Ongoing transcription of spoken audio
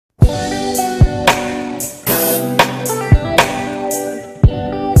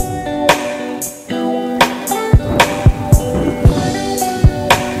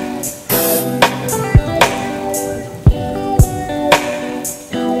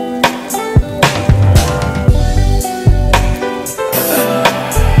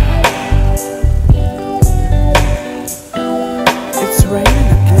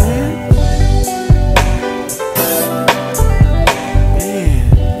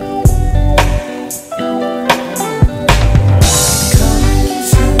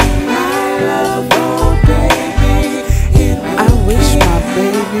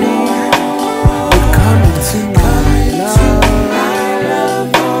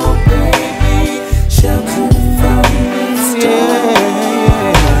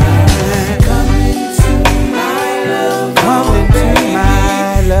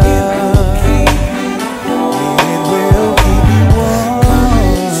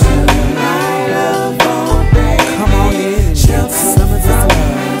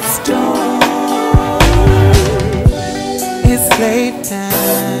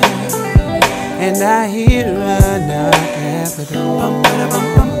I hear a knock at the door.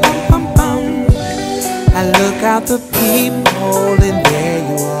 I look out the peephole and there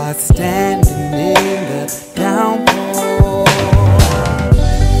you are standing in the downpour.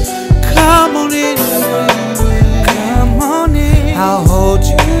 Come on in, come on in. I'll hold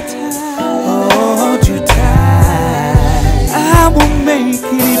you tight, hold you tight. I won't make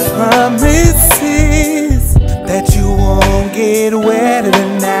any promises that you won't get wet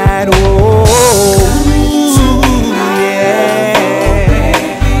tonight. Oh, yeah.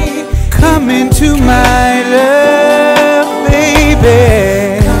 Come into my love,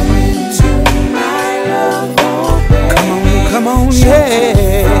 baby. Come into my love, oh, baby. Come on,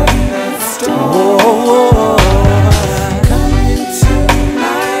 yeah. Oh, come into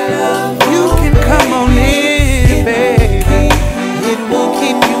my love. You can come on in, baby. It will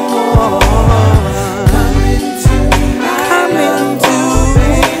keep you warm.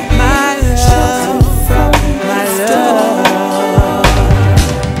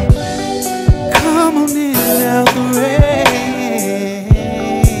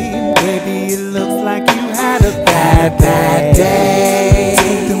 Bad day.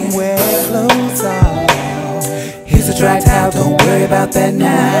 Take them wet clothes off. Here's a dry towel, don't worry about that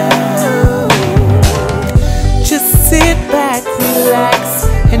now. Just sit back, relax,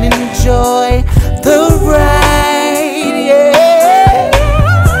 and enjoy the ride, yeah.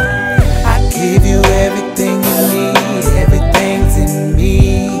 I give you everything you need, everything's in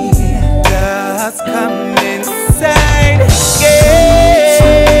me. Just come inside, yeah.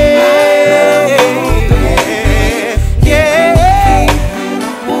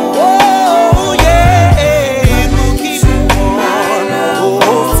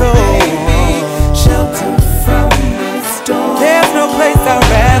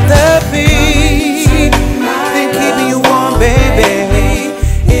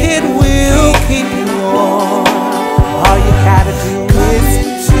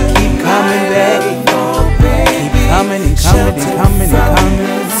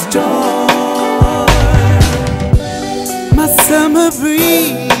 My summer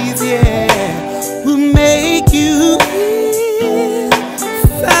breeze, yeah, will make you feel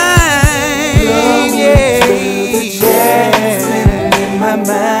fine, yeah, jasmine in my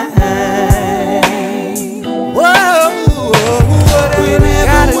mind. Whoa, whatever you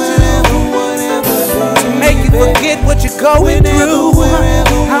gotta do to make you forget what you're going through,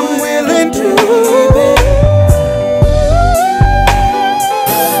 I'm willing to.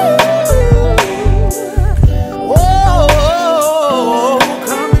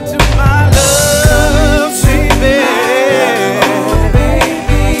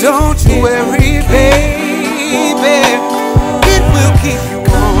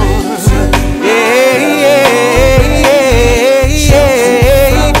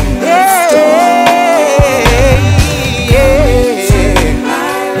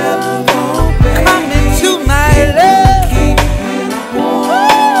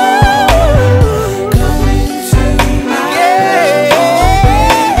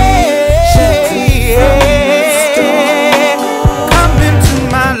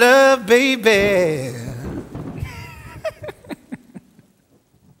 Baby.